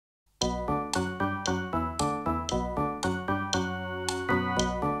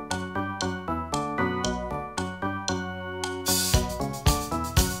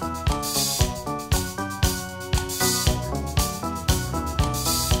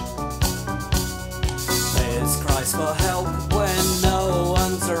ask for help when no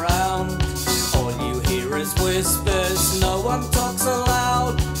one's around. All you hear is whispers, no one talks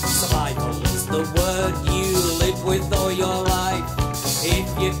aloud. Survival is the word you live with all your life. If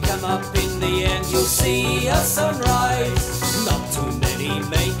you come up in the end, you'll see a sunrise. Not too many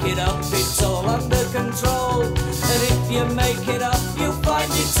make it up, it's all under control. And if you make it up, you'll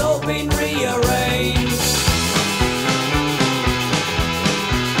find it's all been rearranged.